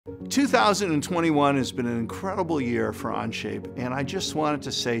2021 has been an incredible year for Onshape, and I just wanted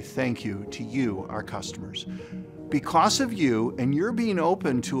to say thank you to you, our customers. Because of you and your being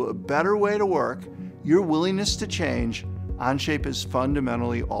open to a better way to work, your willingness to change, Onshape is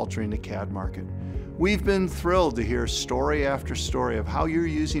fundamentally altering the CAD market. We've been thrilled to hear story after story of how you're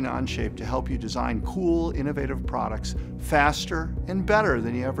using Onshape to help you design cool, innovative products faster and better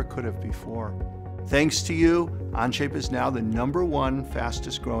than you ever could have before. Thanks to you, Onshape is now the #1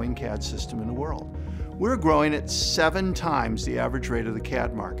 fastest growing CAD system in the world. We're growing at 7 times the average rate of the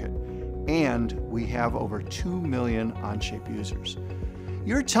CAD market, and we have over 2 million Onshape users.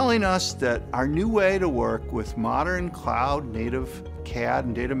 You're telling us that our new way to work with modern cloud-native CAD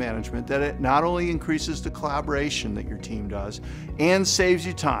and data management, that it not only increases the collaboration that your team does and saves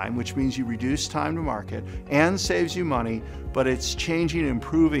you time, which means you reduce time to market, and saves you money, but it's changing and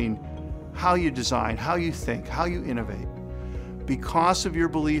improving how you design, how you think, how you innovate. Because of your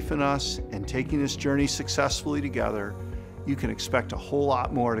belief in us and taking this journey successfully together, you can expect a whole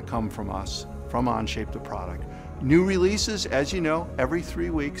lot more to come from us, from Onshape the product. New releases, as you know, every 3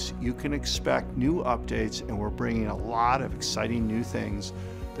 weeks. You can expect new updates, and we're bringing a lot of exciting new things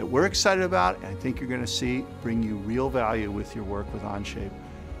that we're excited about, and I think you're going to see bring you real value with your work with Onshape.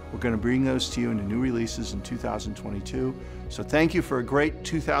 We're going to bring those to you in the new releases in 2022. So thank you for a great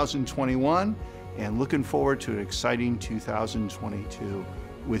 2021, and looking forward to an exciting 2022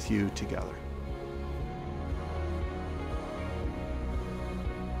 with you together.